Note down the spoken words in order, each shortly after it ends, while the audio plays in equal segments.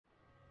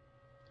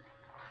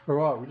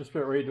Alright, we're just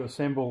about ready to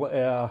assemble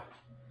our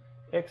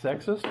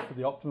X-axis for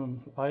the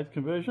Optimum Lathe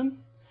conversion.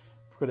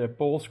 We've got our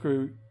ball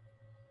screw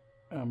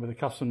with a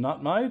custom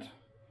nut made.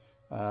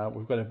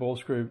 We've got our ball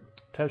screw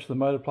attached to the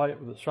motor plate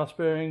with its thrust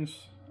bearings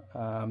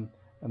and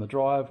the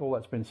drive. All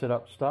that's been set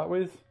up to start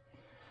with.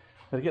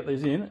 Now to get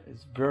these in,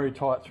 it's very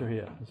tight through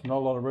here. There's not a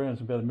lot of room.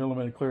 It's about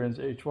 1mm clearance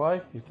each way,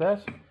 if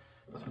that.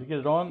 So to get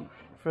it on,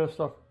 first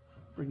off,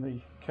 bring the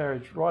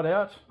carriage right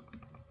out.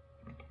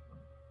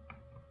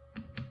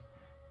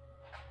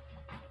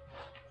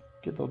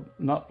 Get the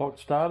nut box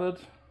started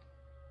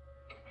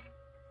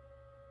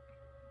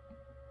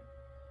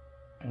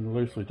and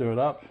loosely do it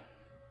up.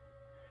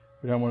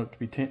 We don't want it to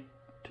be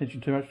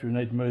tension too much. We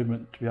need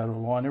movement to be able to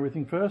align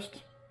everything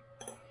first.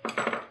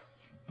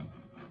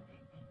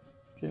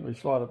 Gently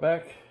slide it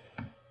back.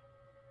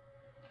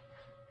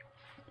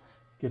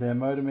 Get our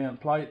motor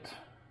mount plate.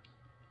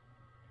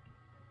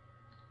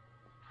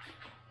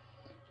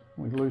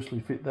 We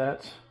loosely fit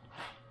that.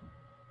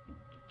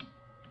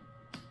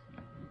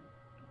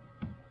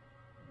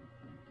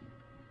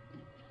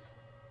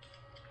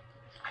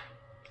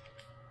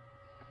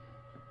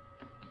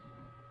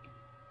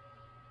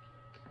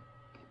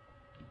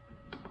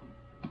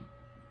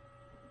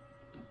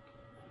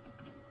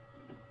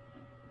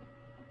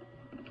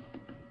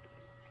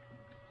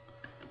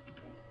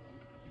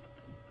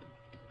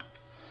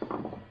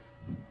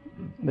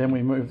 Then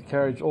we move the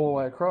carriage all the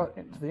way across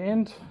to the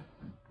end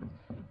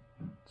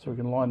so we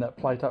can line that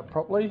plate up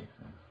properly.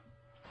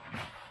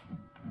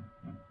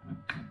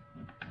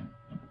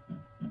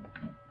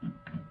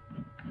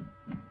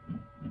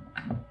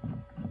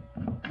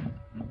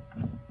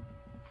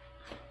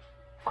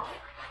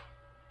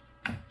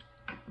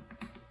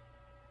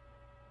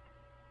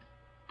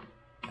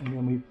 And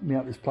then we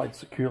mount this plate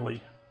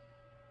securely.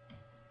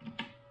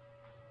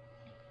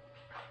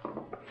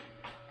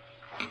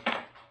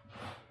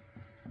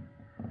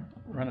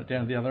 Run it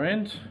down to the other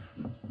end.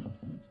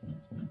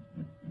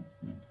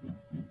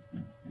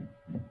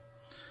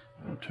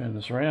 I'll turn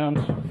this around.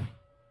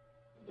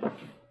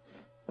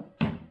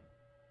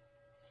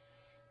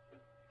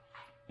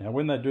 Now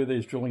when they do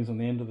these drillings on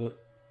the end of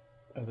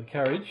the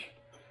carriage,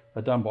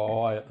 they're done by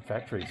eye at the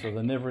factory, so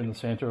they're never in the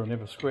centre or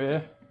never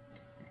square.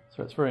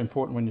 So it's very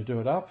important when you do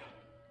it up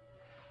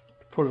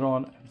to put it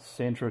on and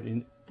centre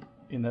it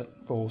in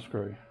that ball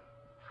screw.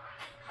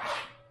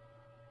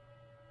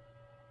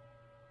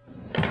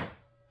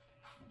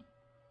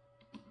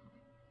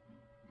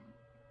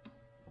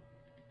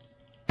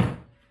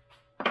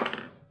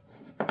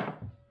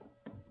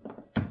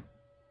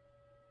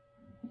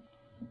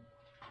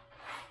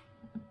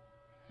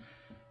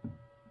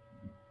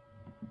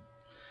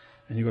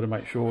 And you've got to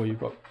make sure you've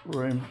got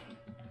room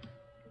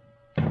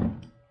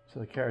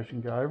so the carriage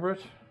can go over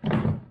it.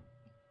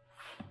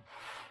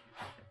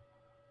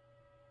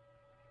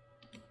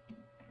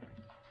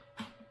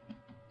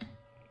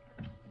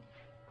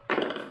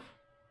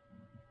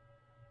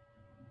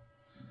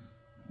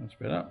 That's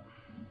better.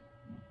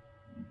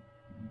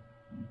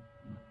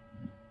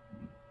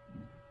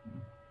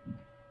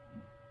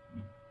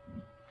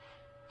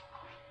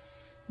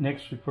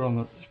 Next we put on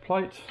this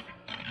plate.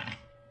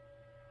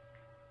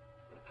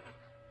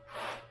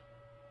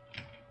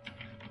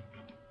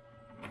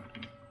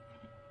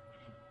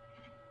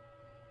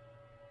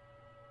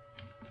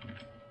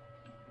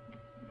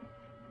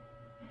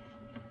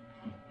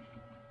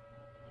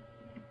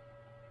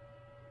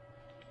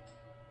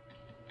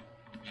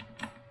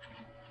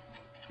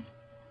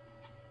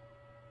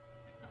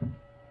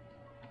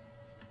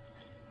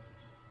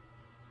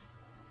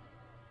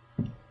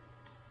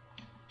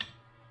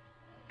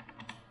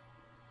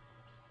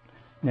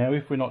 Now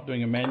if we're not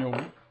doing a manual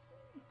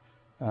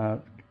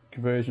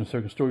conversion so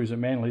we can still use it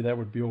manually, that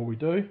would be all we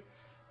do.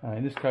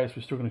 In this case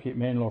we're still going to keep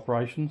manual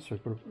operations, so we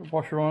put a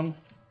washer on,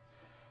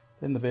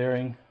 then the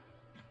bearing,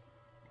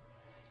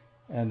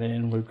 and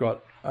then we've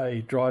got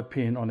a drive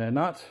pin on our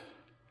nut.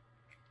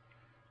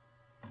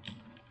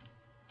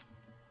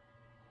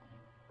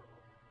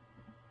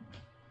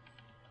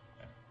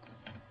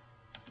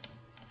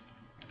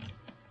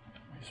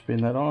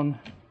 Spin that on.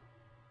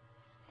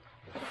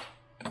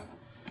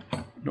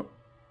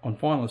 On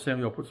final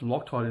assembly I'll put some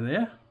Loctite in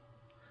there.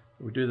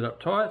 We do that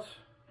up tight.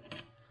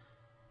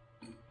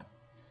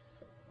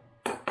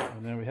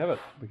 And there we have it.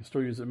 We can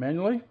still use it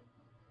manually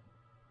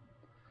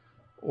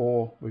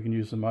or we can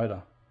use the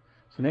motor.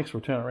 So next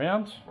we'll turn it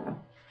around.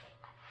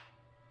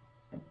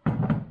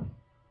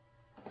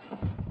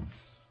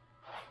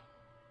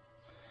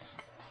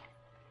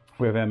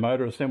 We have our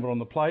motor assembled on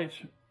the plate.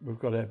 We've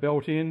got our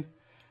belt in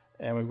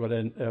and we've got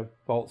our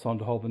bolts on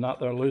to hold the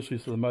nut there loosely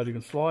so the motor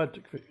can slide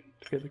to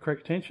get the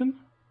correct tension.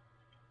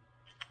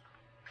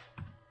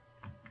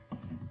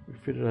 We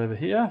fit it over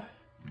here.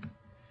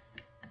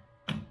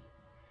 Get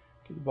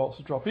the bolts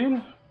to drop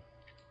in.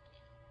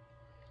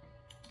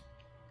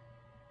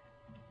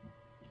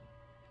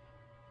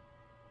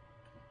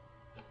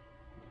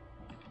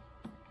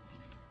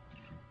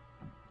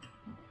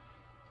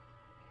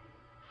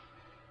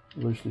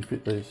 Loosely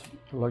fit these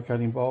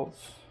locating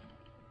bolts.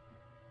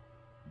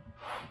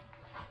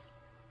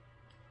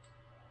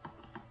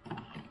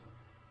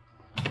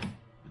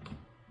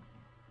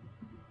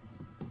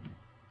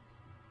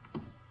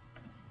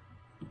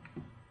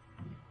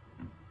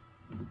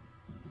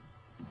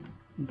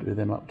 Do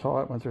them up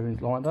tight once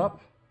everything's lined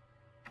up.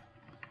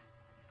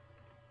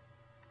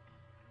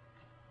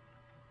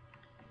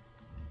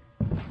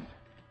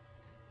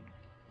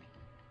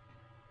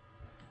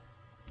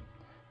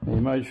 Now your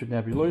motor should now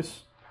be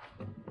loose,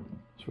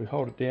 so we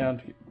hold it down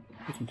to get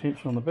some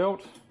tension on the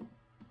belt.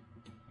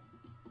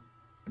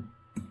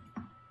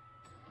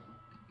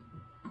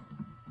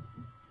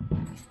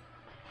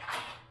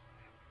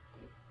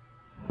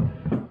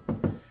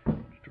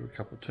 Just do a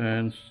couple of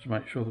turns to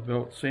make sure the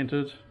belt's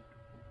centered.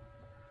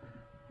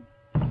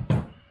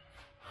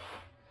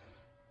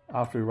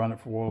 After we run it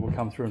for a while, we'll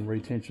come through and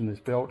retension this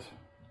belt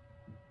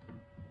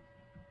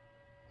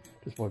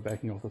just by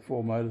backing off the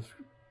 4 motor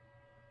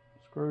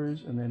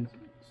screws and then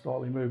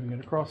slightly moving it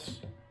across.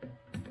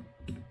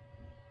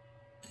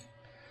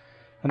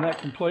 And that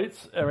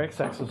completes our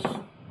X-axis.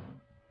 So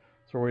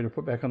we're ready to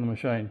put back on the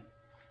machine.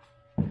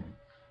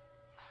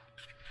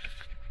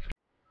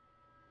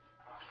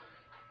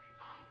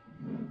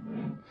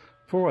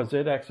 For our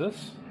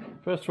Z-axis,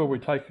 first of all we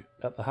take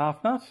out the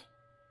half nut.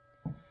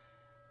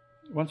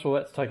 Once all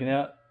that's taken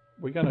out,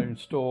 we're going to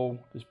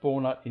install this ball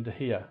nut into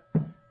here.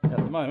 Now, at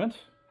the moment,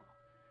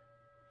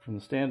 from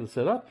the standard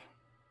setup,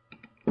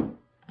 it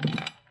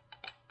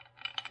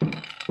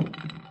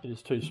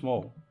is too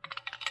small.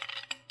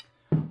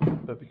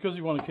 But because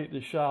we want to keep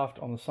this shaft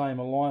on the same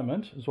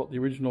alignment as what the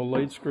original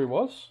lead screw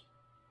was,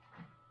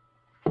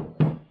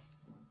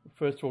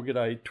 first of all get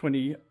a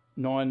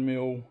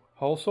 29mm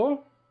hole saw.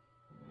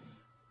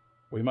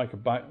 We make a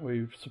bung,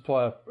 we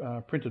supply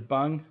a printed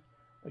bung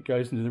that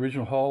goes into the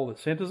original hole that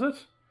centers it,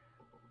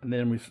 and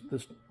then we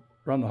just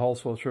run the hole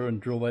saw through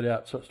and drill that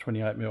out so it's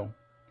 28mm.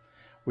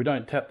 We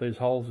don't tap these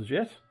holes as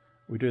yet.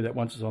 We do that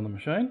once it's on the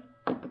machine.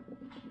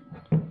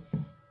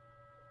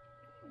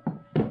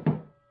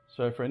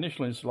 So for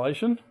initial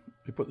installation,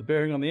 we put the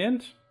bearing on the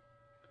end,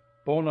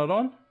 ball nut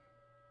on,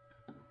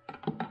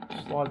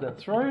 slide that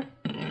through,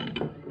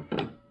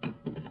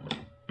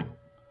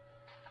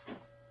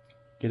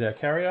 get our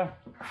carrier,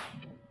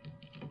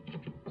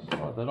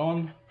 slide that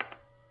on,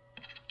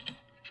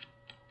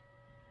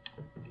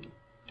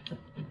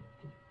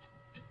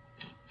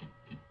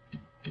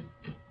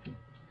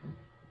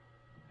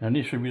 now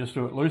initially we just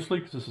do it loosely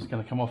because this is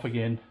going to come off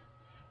again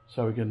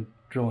so we can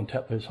drill and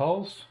tap those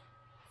holes.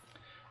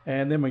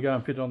 And then we go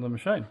and fit it on the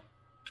machine.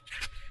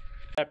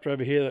 Adapter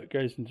over here that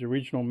goes into the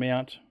original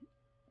mount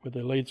where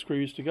the lead screw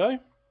used to go.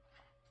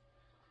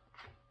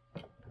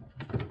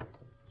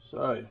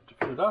 So to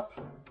fit it up,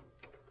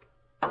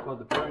 plug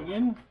the bearing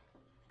in.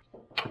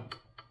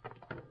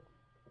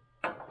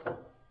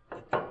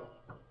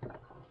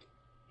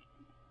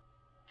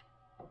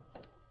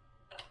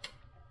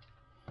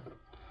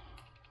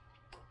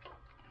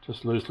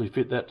 Just loosely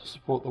fit that to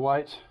support the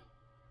weight.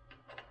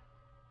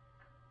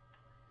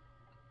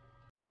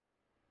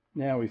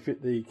 Now we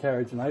fit the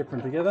carriage and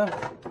apron together.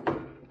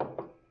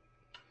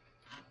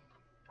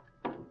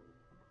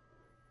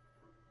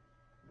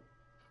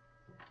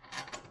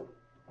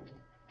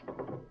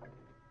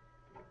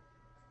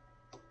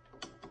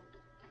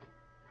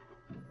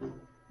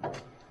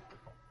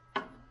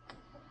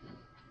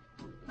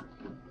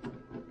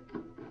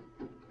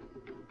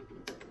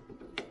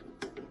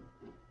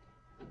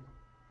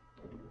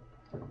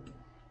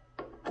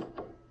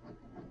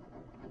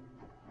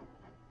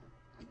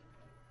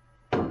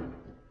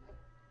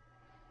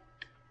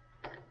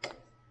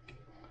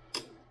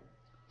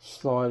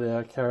 Slide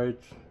our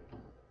carriage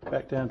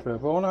back down to our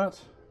ball nut.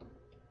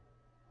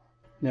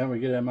 Now we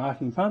get our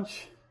marking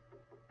punch.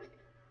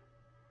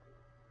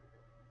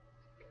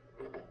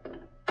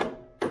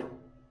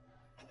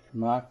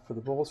 Mark for the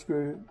ball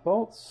screw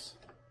bolts.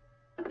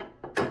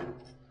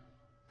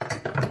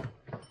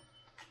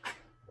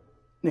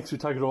 Next we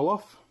take it all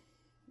off,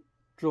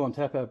 drill and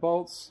tap our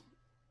bolts,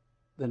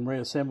 then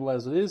reassemble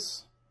as it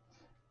is.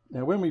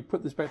 Now when we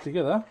put this back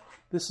together,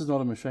 this is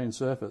not a machine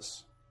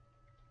surface.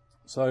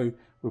 So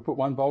we'll put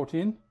one bolt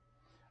in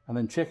and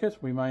then check it.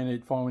 We may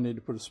find we need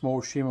to put a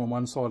small shim on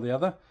one side or the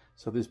other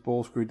so this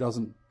ball screw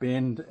doesn't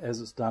bend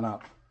as it's done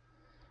up.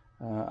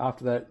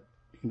 After that,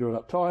 you can do it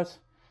up tight.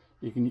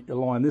 You can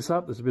align this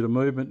up. There's a bit of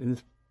movement in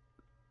this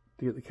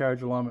to get the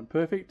carriage alignment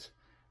perfect.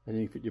 Then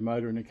you can fit your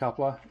motor in a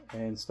coupler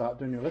and start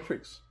doing your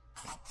electrics.